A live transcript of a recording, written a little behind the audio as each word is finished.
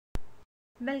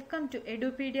Welcome to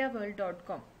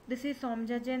edupediaworld.com. This is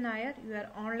Somjaja Nair, your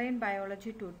online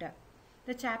biology tutor.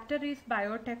 The chapter is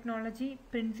Biotechnology,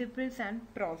 Principles and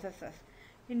Processes.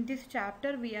 In this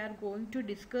chapter, we are going to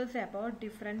discuss about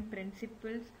different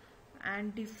principles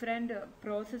and different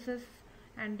processes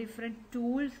and different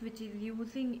tools which is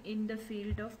using in the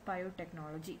field of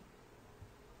biotechnology.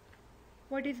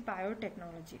 What is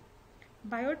biotechnology?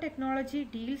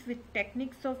 Biotechnology deals with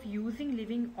techniques of using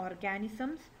living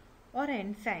organisms or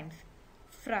enzymes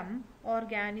from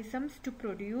organisms to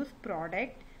produce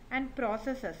product and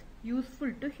processes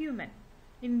useful to human.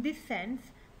 In this sense,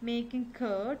 making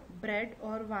curd, bread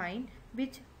or wine,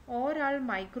 which are all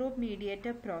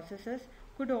microbe-mediated processes,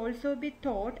 could also be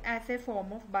thought as a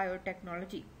form of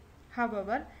biotechnology.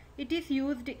 However, it is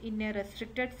used in a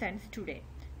restricted sense today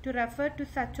to refer to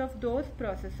such of those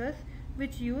processes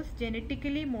which use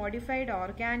genetically modified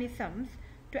organisms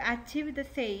to achieve the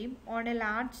same on a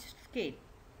large scale.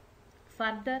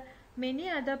 Further, many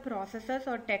other processes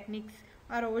or techniques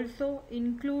are also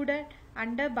included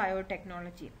under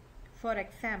biotechnology. For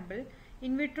example,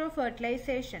 in vitro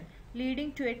fertilization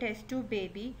leading to a test tube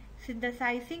baby,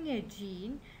 synthesizing a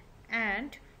gene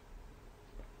and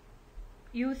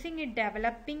using it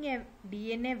developing a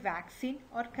DNA vaccine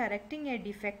or correcting a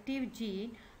defective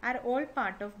gene are all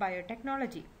part of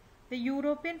biotechnology. The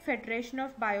European Federation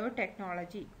of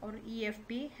Biotechnology or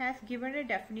EFB has given a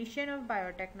definition of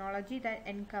biotechnology that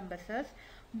encompasses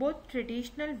both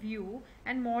traditional view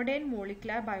and modern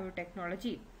molecular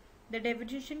biotechnology. The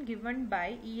definition given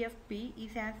by EFB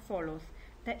is as follows: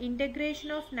 the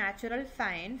integration of natural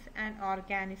science and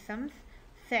organisms,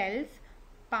 cells,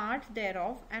 parts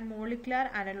thereof and molecular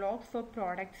analogues for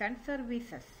products and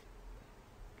services.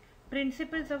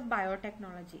 Principles of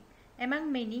biotechnology.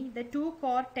 Among many, the two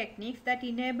core techniques that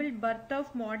enable birth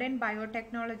of modern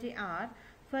biotechnology are: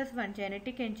 first one,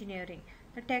 genetic engineering.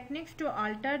 The techniques to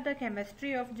alter the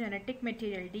chemistry of genetic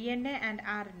material DNA and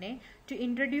RNA to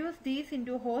introduce these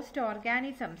into host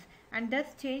organisms and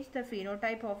thus change the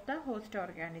phenotype of the host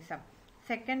organism.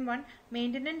 Second one,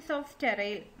 maintenance of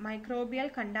sterile,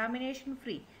 microbial,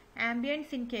 contamination-free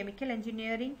ambience in chemical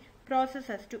engineering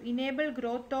processes to enable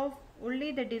growth of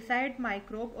only the desired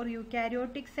microbe or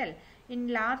eukaryotic cell in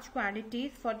large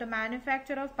quantities for the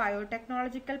manufacture of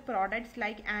biotechnological products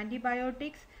like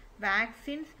antibiotics,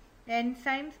 vaccines,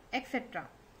 enzymes, etc.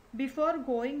 Before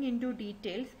going into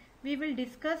details, we will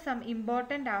discuss some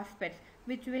important aspects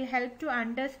which will help to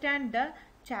understand the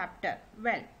chapter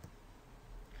well.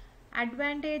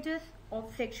 Advantages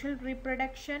of sexual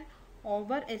reproduction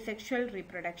over asexual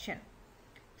reproduction.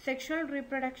 Sexual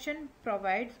reproduction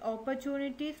provides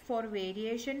opportunities for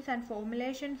variations and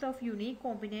formulations of unique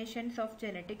combinations of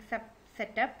genetic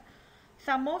setup,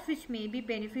 some of which may be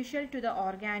beneficial to the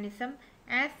organism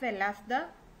as well as the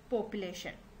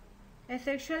population.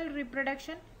 Asexual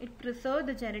reproduction, it preserves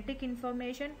the genetic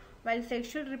information, while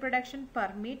sexual reproduction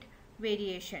permits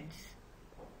variations.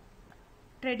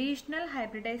 Traditional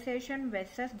hybridization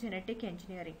versus genetic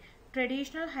engineering.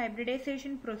 Traditional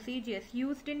hybridization procedures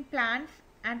used in plants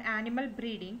and animal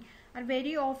breeding are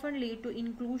very often lead to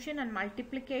inclusion and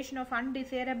multiplication of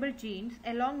undesirable genes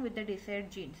along with the desired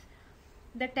genes.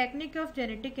 The technique of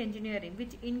genetic engineering,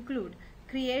 which include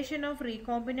creation of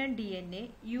recombinant DNA,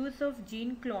 use of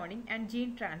gene cloning and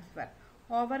gene transfer,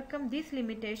 overcome this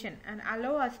limitation and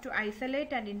allow us to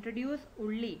isolate and introduce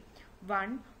only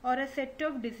one or a set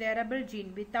of desirable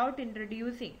genes without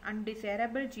introducing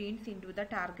undesirable genes into the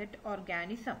target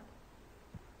organism.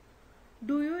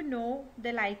 Do you know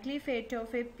the likely fate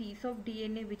of a piece of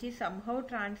DNA which is somehow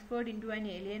transferred into an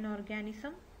alien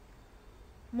organism?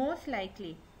 Most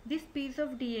likely, this piece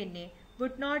of DNA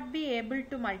would not be able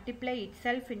to multiply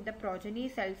itself in the progeny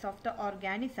cells of the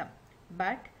organism,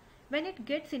 but when it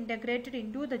gets integrated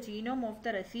into the genome of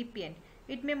the recipient,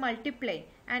 it may multiply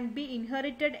and be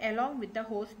inherited along with the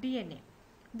host DNA.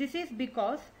 This is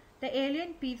because the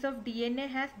alien piece of DNA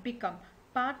has become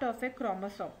part of a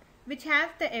chromosome, which has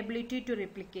the ability to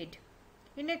replicate.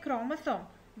 In a chromosome,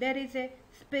 there is a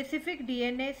specific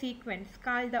DNA sequence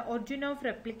called the origin of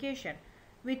replication,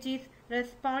 which is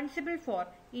responsible for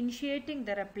initiating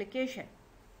the replication.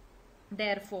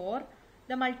 Therefore,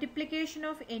 the multiplication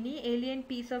of any alien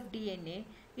piece of DNA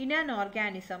in an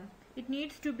organism, it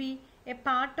needs to be a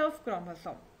part of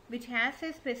chromosome, which has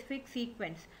a specific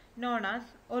sequence known as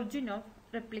origin of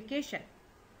replication.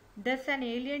 Thus, an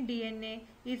alien DNA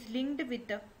is linked with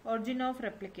the origin of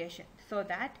replication so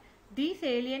that this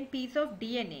alien piece of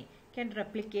DNA can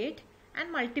replicate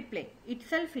and multiply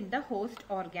itself in the host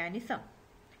organism.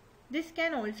 This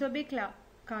can also be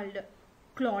called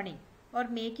cloning or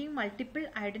making multiple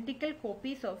identical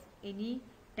copies of any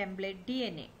template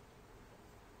DNA.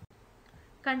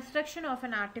 Construction of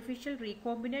an artificial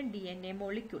recombinant DNA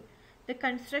molecule. The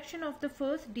construction of the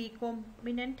first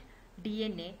recombinant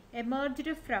DNA emerged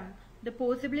from the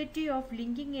possibility of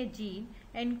linking a gene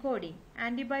encoding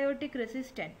antibiotic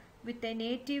resistant with a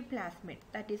native plasmid,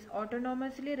 that is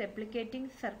autonomously replicating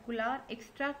circular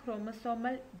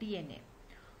extrachromosomal DNA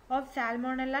of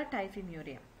Salmonella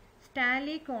typhimurium.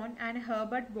 Stanley Cohn and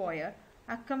Herbert Boyer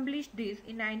accomplished this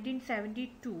in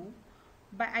 1972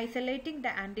 by isolating the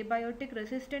antibiotic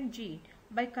resistant gene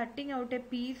by cutting out a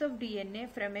piece of DNA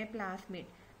from a plasmid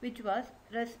which was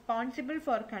responsible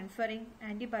for conferring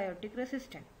antibiotic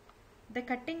resistance. The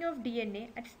cutting of DNA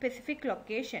at specific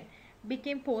location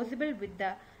became possible with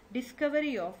the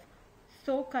discovery of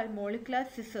so-called molecular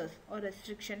scissors or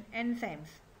restriction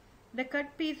enzymes. The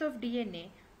cut piece of DNA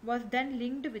was then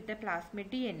linked with the plasmid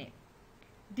DNA.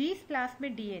 These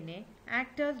plasmid DNA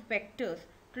act as vectors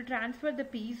to transfer the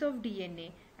piece of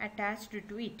DNA attached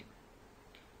to it.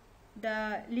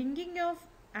 The linking of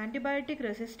antibiotic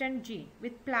resistant gene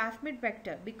with plasmid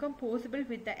vector become possible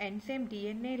with the enzyme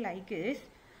DNA ligase,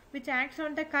 which acts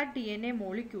on the cut DNA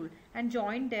molecule and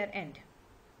join their end.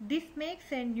 This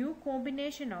makes a new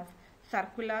combination of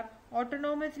circular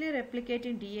autonomously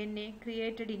replicating DNA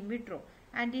created in vitro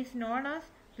and is known as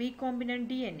recombinant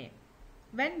DNA.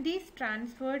 When these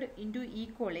transferred into E.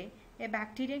 coli, a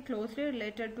bacterium closely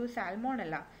related to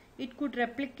Salmonella, it could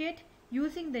replicate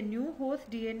using the new host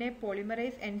DNA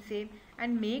polymerase enzyme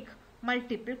and make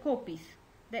multiple copies.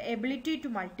 The ability to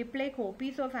multiply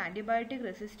copies of antibiotic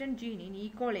resistant gene in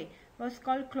E. coli was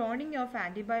called cloning of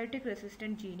antibiotic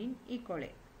resistant gene in E. coli.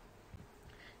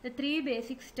 The three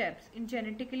basic steps in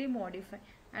genetically modify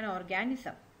an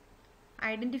organism: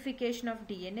 identification of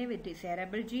DNA with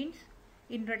desirable genes,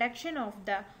 introduction of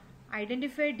the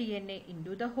identified DNA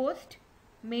into the host,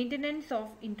 maintenance of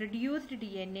introduced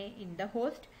DNA in the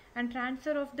host, and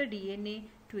transfer of the DNA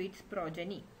to its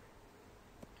progeny.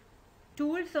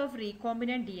 Tools of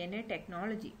recombinant DNA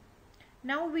technology.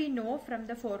 Now we know from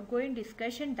the foregoing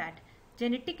discussion that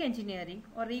genetic engineering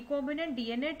or recombinant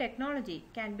DNA technology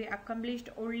can be accomplished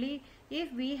only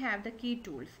if we have the key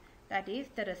tools, that is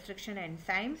the restriction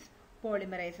enzymes,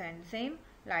 polymerase enzyme,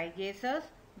 ligases,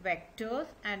 vectors,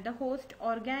 and the host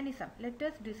organism. Let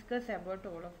us discuss about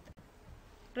all of them.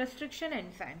 Restriction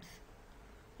enzymes.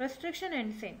 Restriction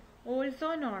enzyme,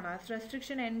 also known as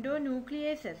restriction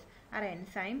endonucleases, are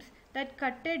enzymes that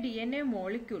cut a DNA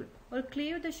molecule or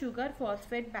cleave the sugar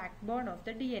phosphate backbone of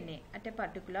the DNA at a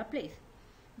particular place.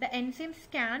 The enzyme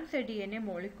scans a DNA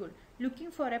molecule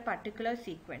looking for a particular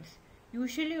sequence,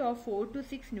 usually of 4 to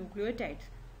 6 nucleotides.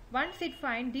 Once it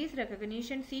finds these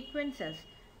recognition sequences,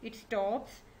 it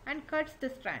stops and cuts the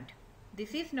strand.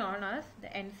 This is known as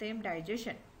the enzyme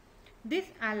digestion. This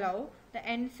allows the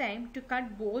enzyme to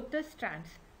cut both the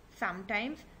strands.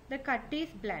 Sometimes the cut is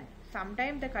blunt,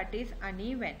 sometimes the cut is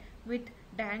uneven with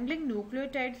dangling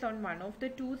nucleotides on one of the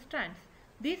two strands.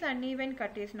 This uneven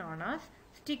cut is known as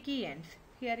sticky ends.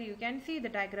 Here you can see the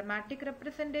diagrammatic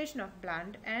representation of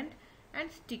blunt end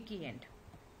and sticky end.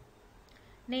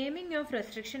 Naming of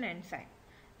restriction enzyme.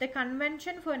 The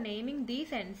convention for naming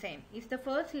these enzymes is the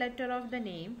first letter of the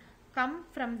name come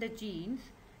from the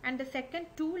genes and the second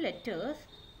two letters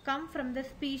come from the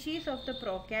species of the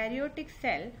prokaryotic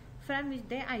cell from which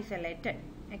they isolated.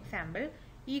 Example,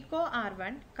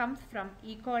 EcoR1 comes from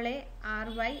E. coli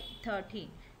RY13.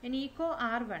 In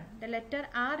EcoR1, the letter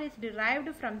R is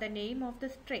derived from the name of the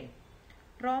strain.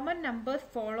 Roman numbers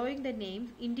following the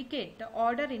names indicate the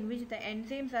order in which the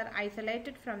enzymes are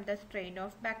isolated from the strain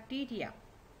of bacteria.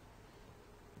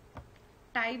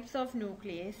 Types of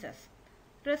nucleases.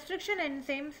 Restriction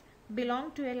enzymes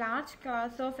belong to a large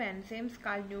class of enzymes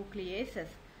called nucleases.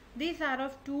 These are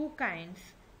of two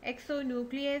kinds,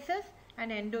 exonucleases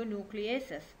and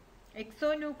endonucleases.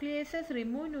 Exonucleases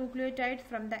remove nucleotides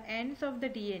from the ends of the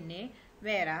DNA,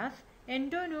 whereas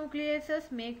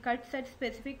endonucleases make cuts at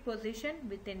specific position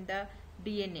within the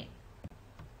DNA.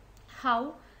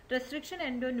 How restriction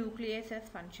endonucleases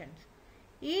functions?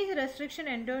 Each restriction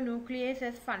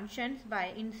endonucleases functions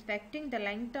by inspecting the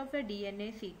length of a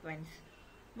DNA sequence.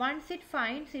 Once it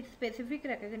finds its specific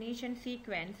recognition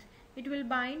sequence, it will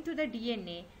bind to the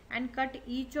DNA and cut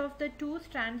each of the two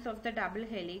strands of the double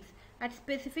helix at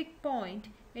specific point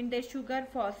in the sugar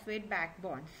phosphate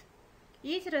backbones.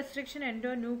 Each restriction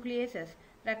endonucleases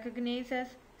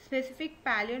recognizes specific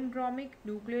palindromic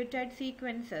nucleotide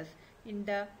sequences in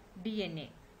the DNA.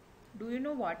 Do you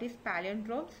know what is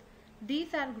palindromes?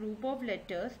 These are group of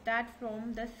letters that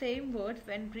form the same words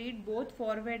when read both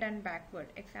forward and backward.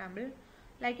 Example,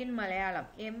 like in Malayalam,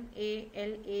 M-A-L-A-Y-A-L-A-M.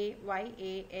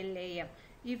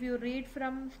 If you read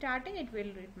from starting, it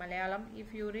will read Malayalam.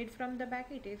 If you read from the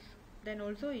back, it is then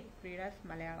also it read as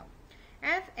Malayalam.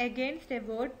 As against a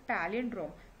word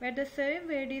palindrome, where the same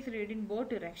word is read in both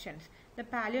directions. The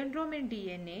palindrome in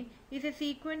DNA is a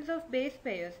sequence of base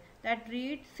pairs that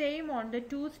read same on the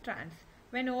two strands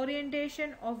when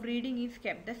orientation of reading is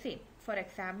kept the same. For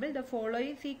example, the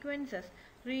following sequences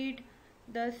read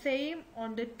the same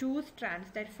on the two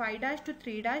strands, that 5' to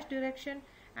 3' direction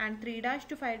and 3'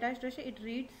 to 5' direction, it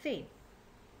reads same.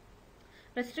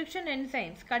 Restriction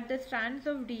enzymes cut the strands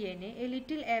of DNA a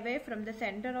little away from the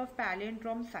center of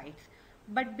palindrome sites,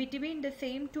 but between the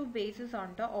same two bases on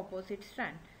the opposite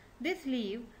strand. This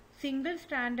leaves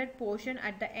single-stranded portion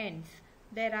at the ends.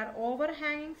 There are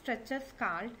overhanging stretches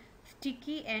called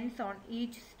sticky ends on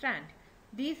each strand.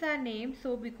 These are named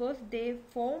so because they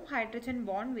form hydrogen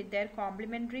bond with their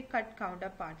complementary cut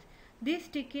counterparts. This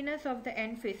stickiness of the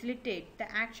end facilitates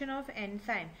the action of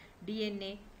enzyme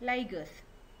DNA ligase.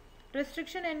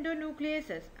 Restriction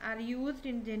endonucleases are used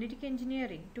in genetic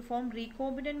engineering to form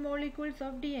recombinant molecules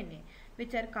of DNA,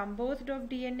 which are composed of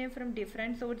DNA from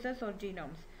different sources or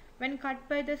genomes. When cut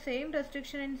by the same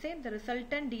restriction enzyme, the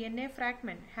resultant DNA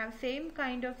fragment have same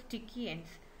kind of sticky ends,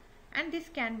 and this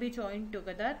can be joined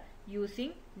together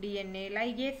using DNA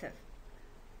ligases.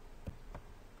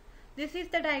 This is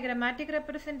the diagrammatic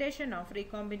representation of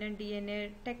recombinant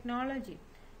DNA technology.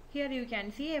 Here you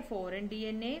can see a foreign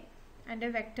DNA and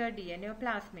a vector DNA or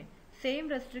plasmid. Same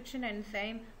restriction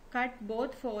enzyme cut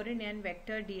both foreign and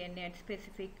vector DNA at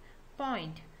specific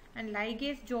point, and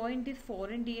ligase joined this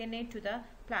foreign DNA to the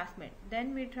plasmid.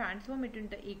 Then we transform it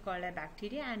into the E. coli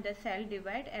bacteria, and the cell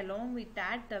divide. Along with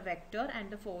that, the vector and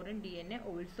the foreign DNA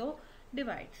also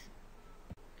divides.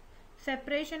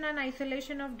 Separation and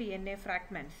isolation of DNA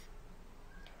fragments.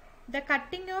 The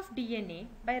cutting of DNA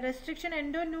by restriction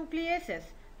endonucleases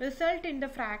result in the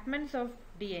fragments of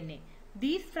DNA.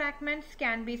 These fragments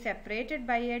can be separated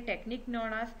by a technique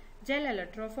known as gel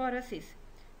electrophoresis.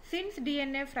 Since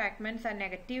DNA fragments are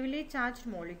negatively charged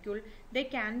molecules, they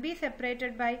can be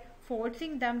separated by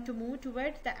forcing them to move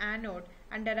towards the anode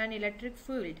under an electric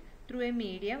field through a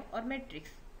medium or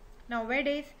matrix.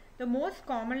 Nowadays, the most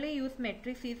commonly used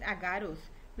matrix is agarose,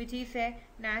 which is a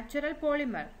natural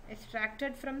polymer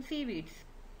extracted from seaweeds.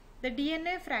 The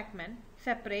DNA fragment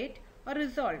separate or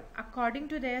resolve according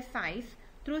to their size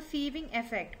through sieving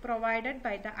effect provided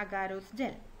by the agarose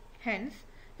gel. Hence,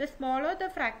 the smaller the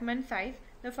fragment size,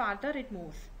 the farther it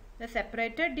moves. The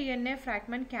separated DNA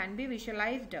fragment can be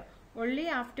visualized only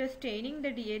after staining the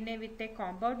DNA with a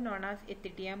compound known as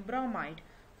ethidium bromide,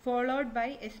 followed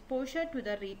by exposure to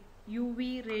the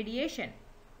UV radiation.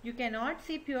 You cannot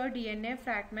see pure DNA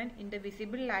fragment in the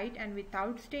visible light and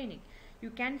without staining.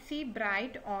 You can see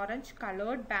bright orange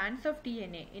colored bands of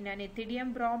DNA in an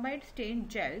ethidium bromide stained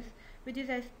gels which is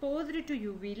exposed to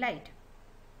UV light.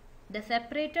 The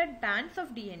separated bands of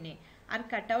DNA are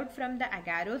cut out from the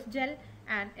agarose gel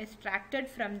and extracted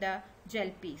from the gel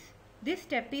piece. This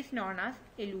step is known as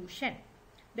elution.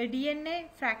 The DNA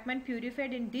fragment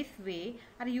purified in this way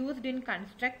are used in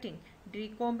constructing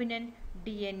recombinant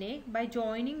DNA by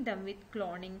joining them with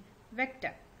cloning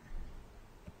vector.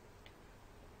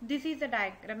 This is a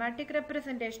diagrammatic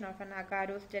representation of an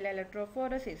agarose gel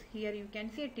electrophoresis. Here you can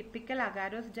see a typical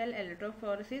agarose gel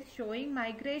electrophoresis showing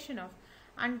migration of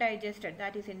undigested,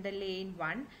 that is in the lane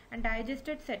 1, and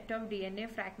digested set of DNA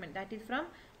fragment, that is from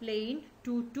lane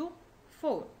 2 to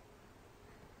 4.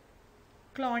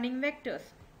 Cloning vectors.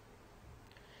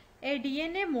 A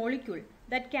DNA molecule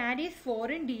that carries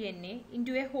foreign DNA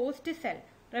into a host cell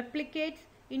replicates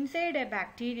inside a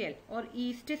bacterial or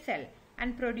yeast cell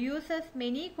and produces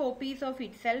many copies of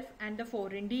itself and the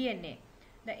foreign DNA.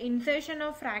 The insertion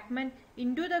of fragment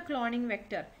into the cloning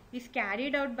vector is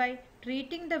carried out by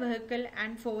treating the vehicle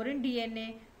and foreign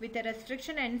DNA with a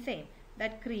restriction enzyme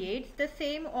that creates the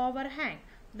same overhang,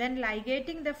 then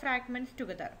ligating the fragments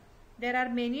together. There are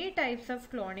many types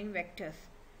of cloning vectors.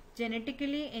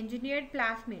 Genetically engineered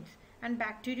plasmids and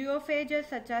bacteriophages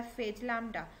such as phage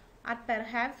lambda are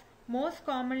perhaps most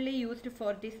commonly used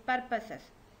for these purposes.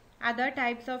 Other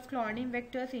types of cloning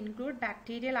vectors include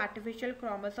bacterial artificial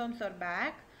chromosomes or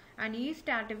BAC and yeast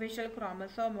artificial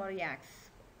chromosome or YACS.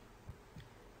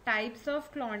 Types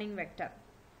of cloning vector.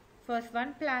 First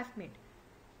one, plasmid.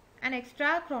 An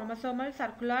extra chromosomal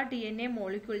circular DNA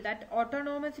molecule that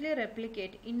autonomously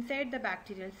replicate inside the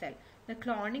bacterial cell. The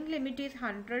cloning limit is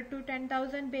 100 to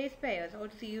 10,000 base pairs or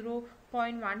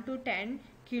 0.1 to 10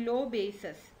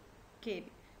 kilobases kb.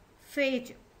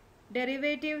 Phage.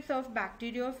 Derivatives of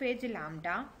bacteriophage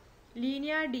lambda,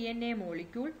 linear DNA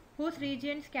molecule whose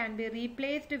regions can be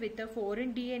replaced with a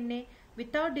foreign DNA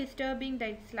without disturbing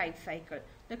its life cycle.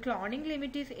 The cloning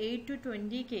limit is 8 to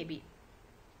 20 kb.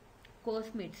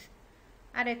 Cosmids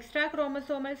are extra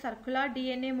chromosomal circular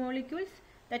DNA molecules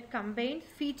that combines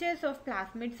features of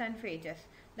plasmids and phages.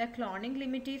 The cloning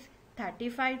limit is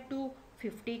 35 to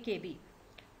 50 kb.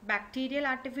 Bacterial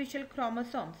artificial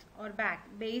chromosomes or BAC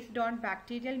based on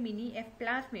bacterial mini F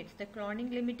plasmids. The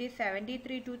cloning limit is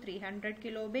 73 to 300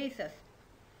 kilobases.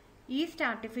 Yeast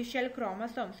artificial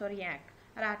chromosomes or YAC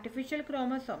are artificial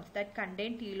chromosomes that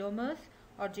contain telomeres,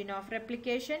 origin of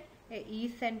replication, a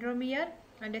yeast centromere,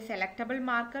 and a selectable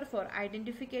marker for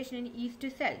identification in yeast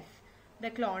cells.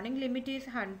 The cloning limit is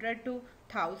 100 to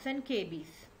 1000 kbs.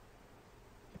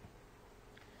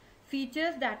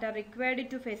 Features that are required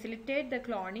to facilitate the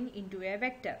cloning into a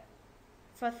vector.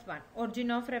 First one, origin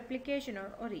of replication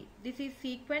or ORI. This is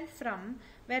sequence from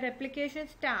where replication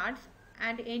starts,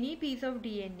 and any piece of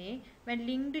DNA when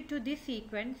linked to this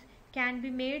sequence can be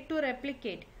made to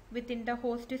replicate within the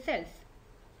host cells.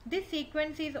 This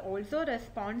sequence is also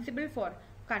responsible for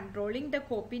controlling the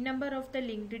copy number of the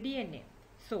linked DNA.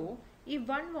 So, if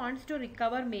one wants to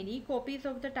recover many copies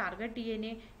of the target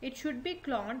DNA, it should be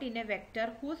cloned in a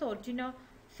vector whose original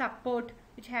support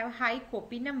which have high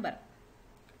copy number.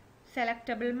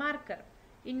 Selectable marker.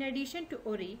 In addition to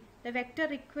ORI, the vector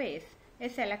requires a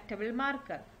selectable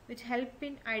marker which help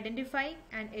in identifying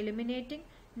and eliminating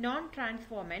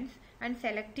non-transformants and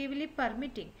selectively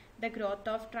permitting the growth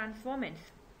of transformants.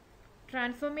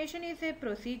 Transformation is a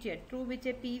procedure through which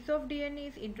a piece of DNA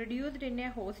is introduced in a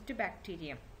host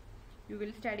bacterium. You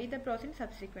will study the process in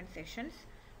subsequent sections.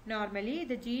 Normally,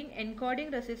 the gene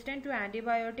encoding resistant to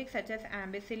antibiotics such as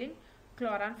ampicillin,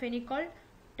 chloramphenicol,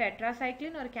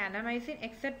 tetracycline or kanamycin,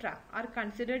 etc. are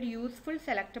considered useful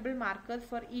selectable markers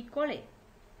for E. coli.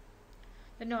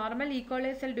 The normal E.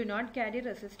 coli cell do not carry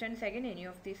resistance against any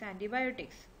of these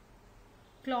antibiotics.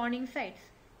 Cloning sites.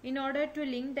 In order to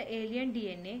link the alien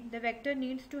DNA, the vector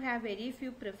needs to have very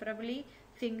few, preferably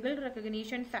single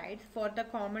recognition sites for the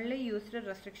commonly used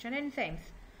restriction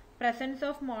enzymes. Presence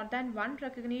of more than one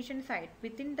recognition site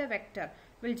within the vector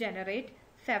will generate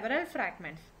several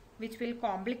fragments, which will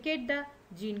complicate the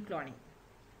gene cloning.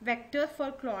 Vectors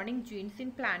for cloning genes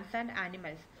in plants and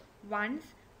animals. Once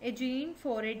a gene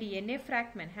for a DNA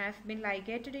fragment has been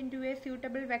ligated into a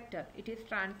suitable vector, it is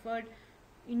transferred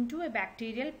into a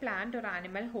bacterial, plant or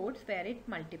animal host where it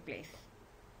multiplies.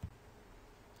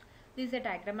 This is a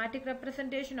diagrammatic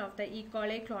representation of the E.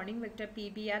 coli cloning vector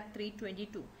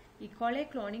PBR322. E.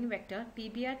 coli cloning vector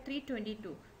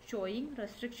PBR322 showing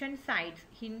restriction sites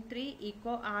HIN3,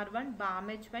 ECO-R1,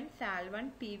 BAMH1,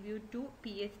 SAL1, PVU2,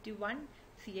 PST1,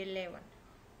 CLA1.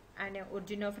 And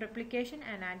origin of replication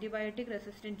and antibiotic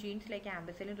resistant genes like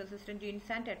ampicillin resistant genes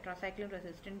and tetracycline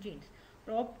resistant genes.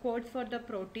 Rope codes for the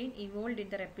protein involved in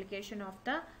the replication of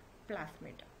the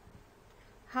plasmid.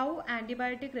 How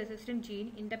antibiotic resistant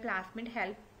gene in the plasmid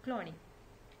help cloning?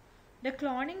 The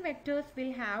cloning vectors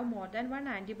will have more than one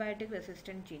antibiotic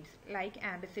resistant genes like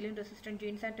ampicillin resistant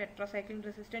genes and tetracycline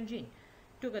resistant gene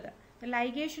together. The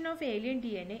ligation of alien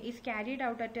DNA is carried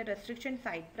out at a restriction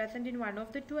site present in one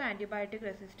of the two antibiotic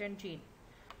resistant genes.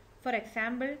 For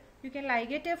example, you can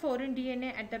ligate a foreign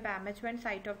DNA at the BAMH1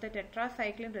 site of the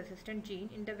tetracycline resistant gene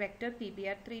in the vector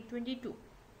PBR322.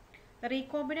 The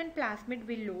recombinant plasmid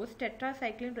will lose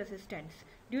tetracycline resistance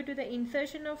due to the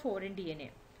insertion of foreign DNA,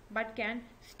 but can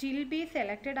still be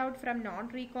selected out from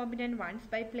non-recombinant ones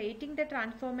by plating the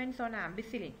transformants on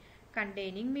ampicillin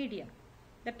containing medium.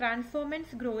 The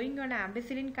transformants growing on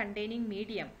ampicillin containing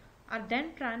medium are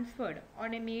then transferred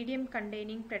on a medium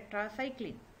containing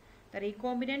tetracycline. The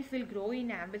recombinants will grow in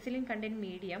ampicillin containing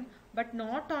medium but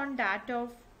not on that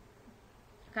of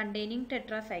containing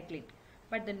tetracycline.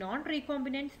 But the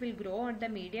non-recombinants will grow on the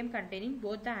medium containing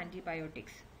both the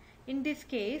antibiotics. In this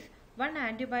case, one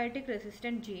antibiotic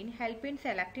resistant gene helps in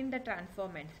selecting the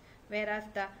transformants, whereas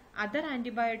the other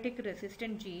antibiotic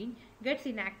resistant gene gets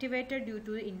inactivated due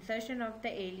to the insertion of the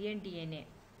alien DNA,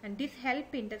 and this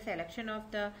helps in the selection of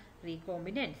the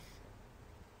recombinants.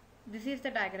 This is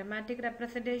the diagrammatic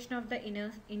representation of the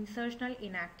insertional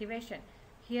inactivation.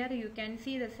 Here you can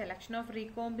see the selection of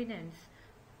recombinants.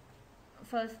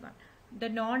 First one, the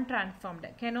non-transformed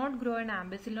cannot grow in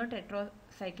ampicillin or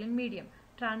tetracycline medium.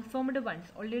 Transformed ones,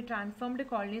 only transformed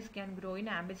colonies can grow in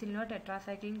ampicillin or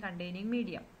tetracycline containing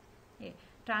medium.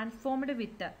 Transformed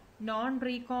with the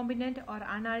non-recombinant or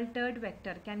unaltered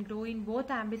vector can grow in both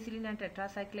ampicillin and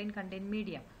tetracycline containing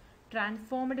medium.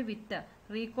 Transformed with the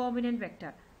recombinant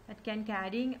vector that can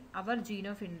carry our gene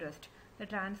of interest. The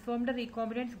transformed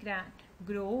recombinants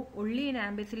grow only in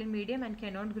ampicillin medium and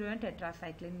cannot grow in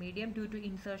tetracycline medium due to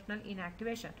insertional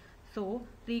inactivation. So,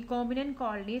 recombinant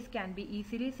colonies can be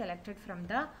easily selected from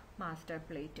the master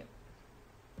plate.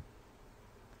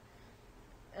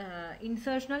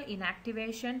 Insertional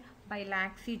inactivation by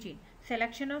laxy gene.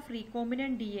 Selection of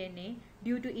recombinant DNA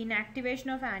due to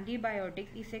inactivation of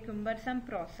antibiotics is a cumbersome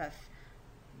process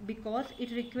because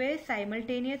it requires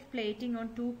simultaneous plating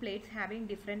on two plates having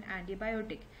different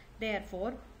antibiotic.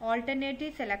 Therefore,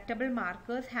 alternative selectable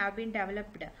markers have been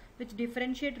developed which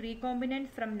differentiate recombinants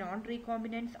from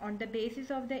non-recombinants on the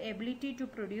basis of the ability to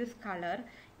produce color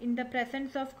in the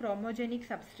presence of chromogenic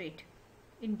substrate.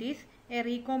 In this, a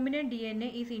recombinant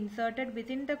DNA is inserted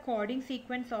within the coding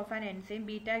sequence of an enzyme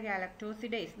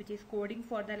beta-galactosidase which is coding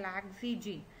for the laxy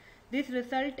gene. This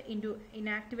results into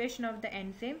inactivation of the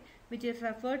enzyme which is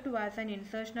referred to as an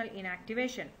insertional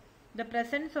inactivation. The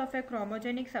presence of a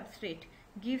chromogenic substrate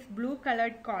gives blue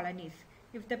colored colonies.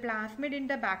 If the plasmid in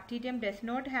the bacterium does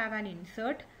not have an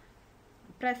insert,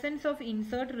 presence of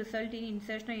insert results in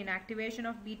insertional inactivation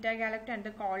of beta-galacto and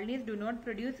the colonies do not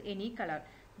produce any color.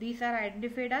 These are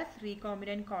identified as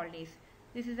recombinant colonies.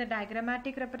 This is a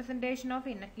diagrammatic representation of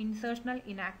insertional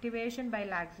inactivation by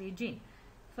laxy gene.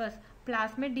 First,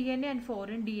 plasmid DNA and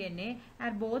foreign DNA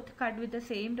are both cut with the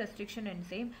same restriction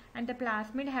enzyme, and the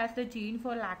plasmid has the gene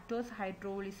for lactose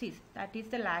hydrolysis, that is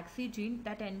the laxy gene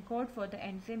that encodes for the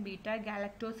enzyme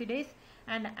beta-galactosidase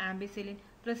and ampicillin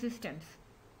resistance.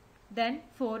 Then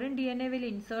foreign DNA will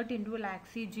insert into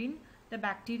laxy gene. The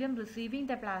bacterium receiving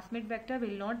the plasmid vector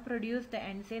will not produce the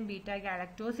enzyme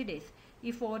beta-galactosidase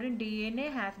if foreign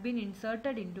DNA has been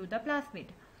inserted into the plasmid.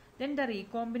 Then the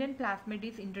recombinant plasmid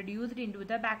is introduced into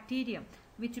the bacterium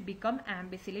which become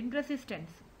ampicillin resistant.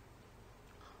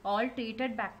 All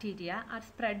treated bacteria are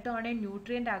spread on a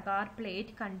nutrient agar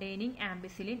plate containing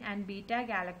ampicillin and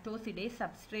beta-galactosidase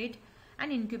substrate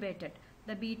and incubated.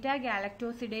 The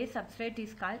beta-galactosidase substrate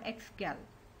is called X-gal.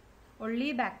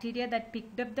 Only bacteria that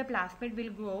picked up the plasmid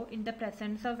will grow in the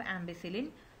presence of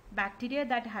ampicillin. Bacteria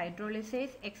that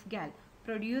hydrolyze X-gal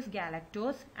produce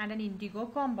galactose and an indigo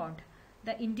compound.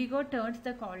 The indigo turns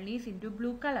the colonies into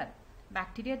blue color.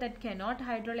 Bacteria that cannot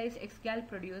hydrolyze X-gal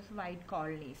produce white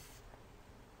colonies.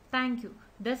 Thank you.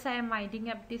 Thus I am winding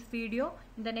up this video.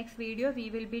 In the next video we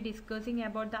will be discussing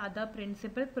about the other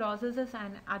principal processes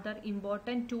and other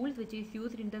important tools which is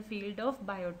used in the field of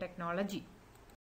biotechnology.